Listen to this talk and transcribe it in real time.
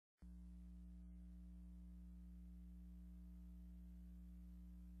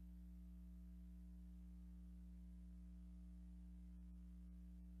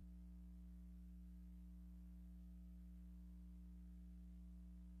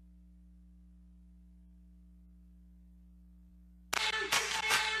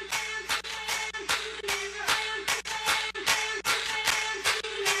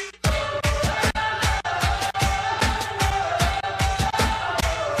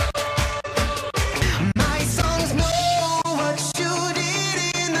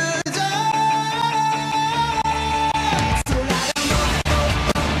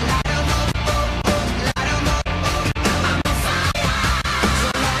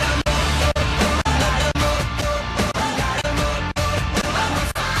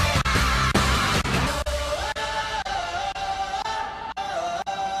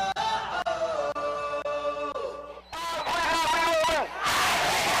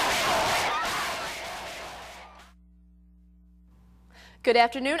Good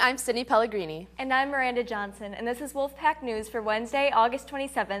afternoon, I'm Sydney Pellegrini. And I'm Miranda Johnson, and this is Wolfpack News for Wednesday, August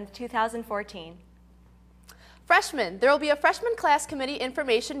 27th, 2014. Freshmen, there will be a freshman class committee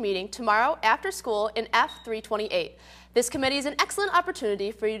information meeting tomorrow after school in F328. This committee is an excellent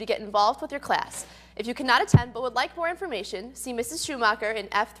opportunity for you to get involved with your class. If you cannot attend but would like more information, see Mrs. Schumacher in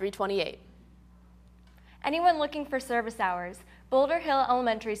F328. Anyone looking for service hours, Boulder Hill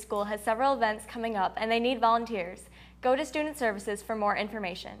Elementary School has several events coming up and they need volunteers. Go to Student Services for more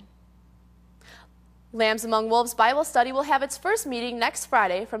information. Lambs Among Wolves Bible Study will have its first meeting next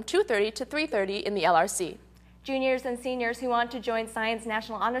Friday from 2:30 to 3:30 in the LRC. Juniors and seniors who want to join Science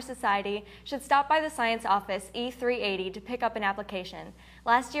National Honor Society should stop by the Science Office E380 to pick up an application.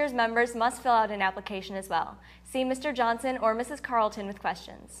 Last year's members must fill out an application as well. See Mr. Johnson or Mrs. Carlton with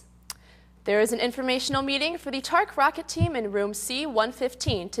questions. There is an informational meeting for the TARC rocket team in room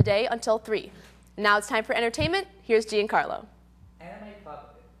C115 today until 3. Now it's time for entertainment. Here's Giancarlo. Anime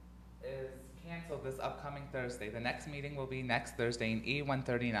Club is canceled this upcoming Thursday. The next meeting will be next Thursday in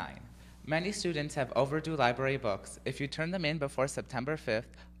E139. Many students have overdue library books. If you turn them in before September 5th,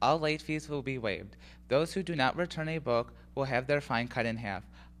 all late fees will be waived. Those who do not return a book will have their fine cut in half.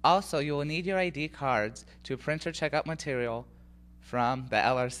 Also, you will need your ID cards to print or check out material from the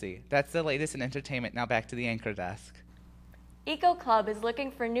LRC. That's the latest in entertainment. Now back to the anchor desk. Eco Club is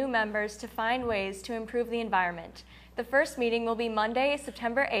looking for new members to find ways to improve the environment. The first meeting will be Monday,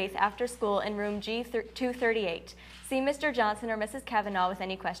 September 8th after school in room G238. See Mr. Johnson or Mrs. Kavanaugh with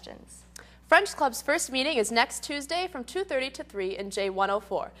any questions. French Club's first meeting is next Tuesday from 2:30 to 3 in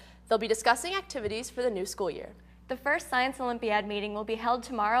J104. They'll be discussing activities for the new school year. The first Science Olympiad meeting will be held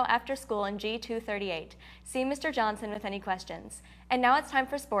tomorrow after school in G238. See Mr. Johnson with any questions. And now it's time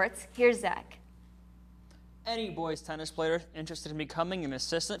for sports. Here's Zach. Any boys tennis player interested in becoming an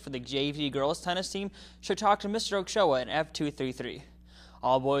assistant for the JV girls tennis team should talk to Mr. Ochoa in F233.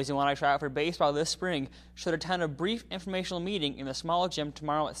 All boys who want to try out for baseball this spring should attend a brief informational meeting in the small gym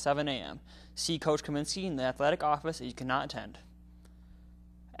tomorrow at 7 a.m. See Coach Kaminsky in the athletic office if you cannot attend.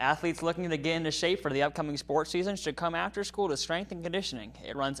 Athletes looking to get into shape for the upcoming sports season should come after school to strength and conditioning.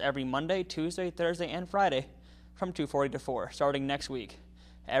 It runs every Monday, Tuesday, Thursday, and Friday from 2:40 to 4, starting next week.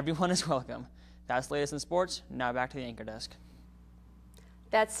 Everyone is welcome. That's the latest in sports. Now back to the anchor desk.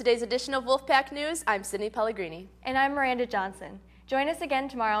 That's today's edition of Wolfpack News. I'm Sydney Pellegrini. And I'm Miranda Johnson. Join us again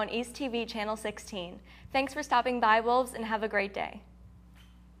tomorrow on East TV Channel 16. Thanks for stopping by, Wolves, and have a great day.